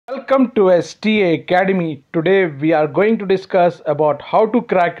Welcome to STA Academy. Today we are going to discuss about how to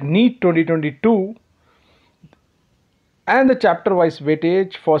crack Neet 2022 and the chapter wise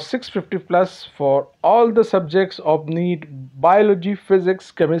weightage for 650 plus for all the subjects of Neet: biology, physics,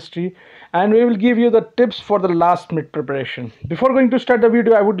 chemistry, and we will give you the tips for the last minute preparation. Before going to start the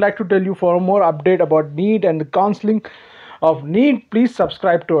video, I would like to tell you for more update about Neet and the counseling of Neet, please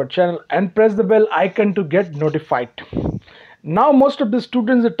subscribe to our channel and press the bell icon to get notified. Now most of the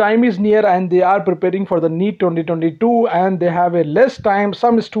students, the time is near and they are preparing for the Neet 2022 and they have a less time.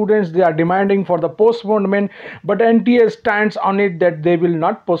 Some students, they are demanding for the postponement, but NTA stands on it that they will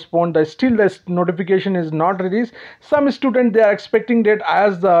not postpone. Still the notification is not released. Some students, they are expecting that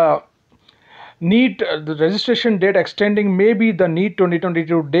as the Neet, the registration date extending, maybe the Neet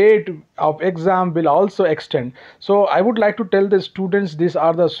 2022 date of exam will also extend. So I would like to tell the students, these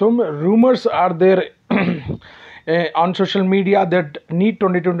are the some rumors are there on social media that Neet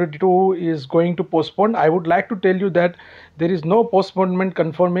 2022 is going to postpone. I would like to tell you that there is no postponement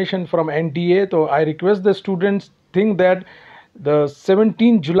confirmation from NTA. So I request the students think that the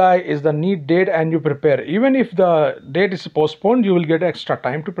 17th July is the Neet date and you prepare. Even if the date is postponed, you will get extra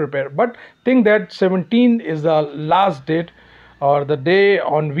time to prepare, but think that 17 is the last date or the day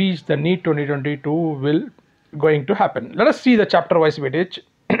on which the Neet 2022 will going to happen. Let us see the chapter wise weightage.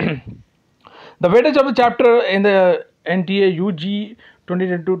 The weightage of the chapter in the NTA UG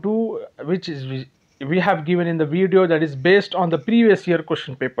 2022, which is we have given in the video, that is based on the previous year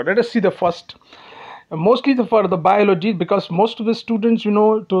question paper. Let us see the first. Mostly for the biology, because most of the students,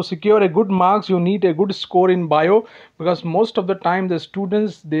 to secure a good marks, you need a good score in bio, because most of the time the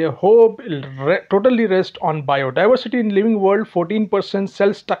students, their hope totally rest on biodiversity in living world, 14%,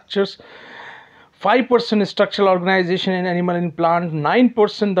 cell structures, 5% structural organization in animal and plant,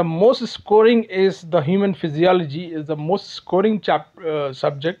 9%. The most scoring is the human physiology, is the most scoring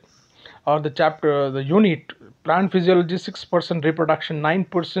subject or the chapter, the unit. Plant physiology 6%, reproduction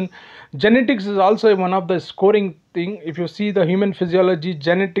 9%. Genetics is also one of the scoring thing. If you see the human physiology,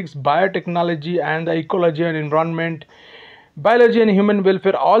 genetics, biotechnology, and the ecology and environment, biology and human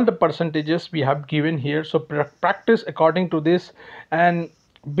welfare, all the percentages we have given here. So practice according to this, and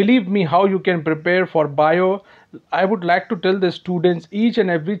believe me, how you can prepare for bio. I would like to tell the students, each and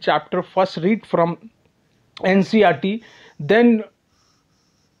every chapter first read from NCERT, then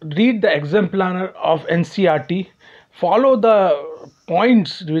read the exam planner of NCERT, follow the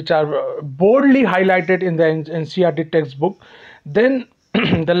points which are boldly highlighted in the NCERT textbook. Then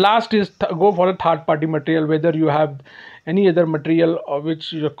the last is go for a third party material, whether you have any other material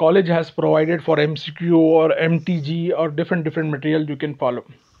which your college has provided for MCQ or MTG or different material you can follow.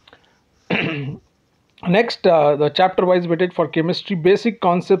 Next, the chapter wise weightage for chemistry, basic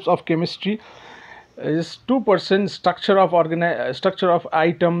concepts of chemistry is 2%, structure of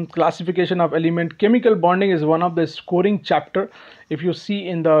item, classification of element, chemical bonding is one of the scoring chapter if you see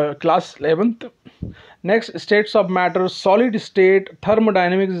in the class 11th. Next, states of matter, solid state,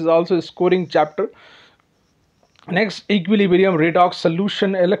 thermodynamics is also a scoring chapter. Next, equilibrium, redox,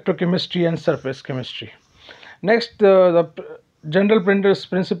 solution, electrochemistry, and surface chemistry. Next, the general printer's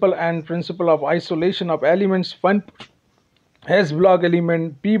principle and principle of isolation of elements, 1 S block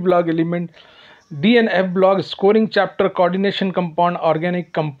element, P block element, D and F block scoring chapter, coordination compound,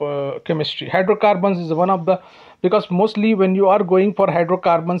 organic chemistry. Hydrocarbons is one of the, because mostly when you are going for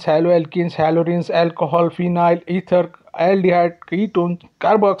hydrocarbons, haloalkenes, halurines, alcohol, phenyl, ether, aldehyde, ketones,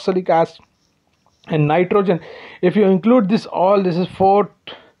 carboxylic acid, and nitrogen. If you include this all, this is 4,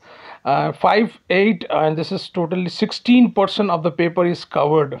 5, 8, and this is totally 16% of the paper is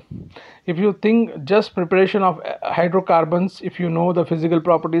covered. If you think just preparation of hydrocarbons, if you know the physical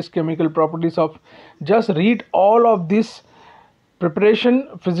properties, chemical properties of, just read all of this preparation,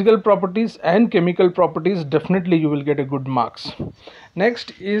 physical properties and chemical properties, definitely you will get a good marks.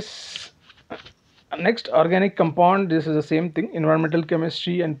 Next, organic compound, this is the same thing, environmental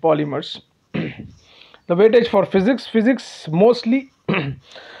chemistry and polymers. The weightage for physics mostly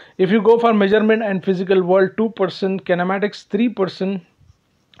if you go for measurement and physical world, 2%, kinematics 3%,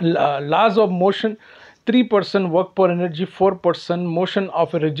 laws of motion 3%, work per energy 4%, motion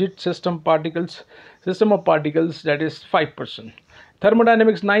of a rigid system of particles, that is 5%,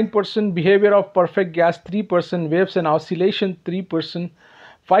 thermodynamics 9%, behavior of perfect gas 3%, waves and oscillation 3%,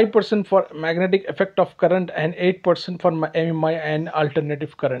 5% for magnetic effect of current, and 8% for MMI and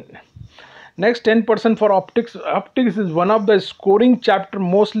alternative current. Next, 10% for optics. Optics is one of the scoring chapter.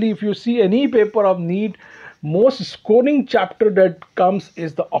 Mostly if you see any paper of Neet, most scoring chapter that comes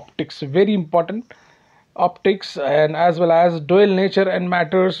is the optics, very important. Optics, and as well as dual nature and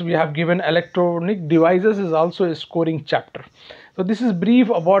matters, we have given electronic devices is also a scoring chapter. So this is brief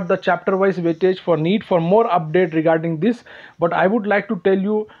about the chapter wise weightage for NEET. For more update regarding this, but I would like to tell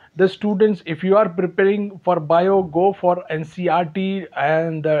you, the students, if you are preparing for bio, go for NCRT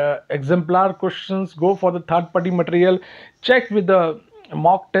and exemplar questions, go for the third party material, check with the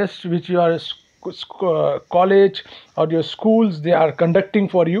mock test which you are college or your schools they are conducting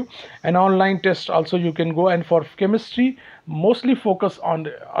for you, an online test also you can go. And for chemistry, mostly focus on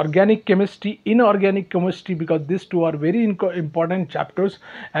organic chemistry, inorganic chemistry, because these two are very important chapters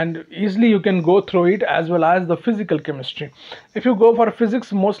and easily you can go through it, as well as the physical chemistry. If you go for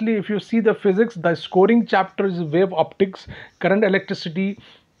physics, mostly if you see the physics, the scoring chapter is wave optics, current, electricity,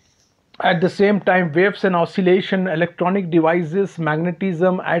 at the same time waves and oscillation, electronic devices,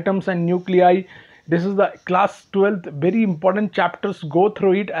 magnetism, atoms and nuclei. This is the class 12th very important chapters, go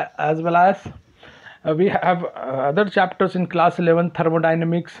through it. As well as we have other chapters in class 11,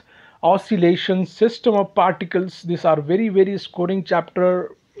 thermodynamics, oscillation, system of particles. These are very scoring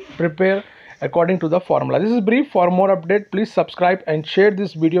chapter. Prepare according to the formula. This is brief. For more update, please subscribe and share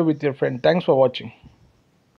this video with your friend. Thanks for watching.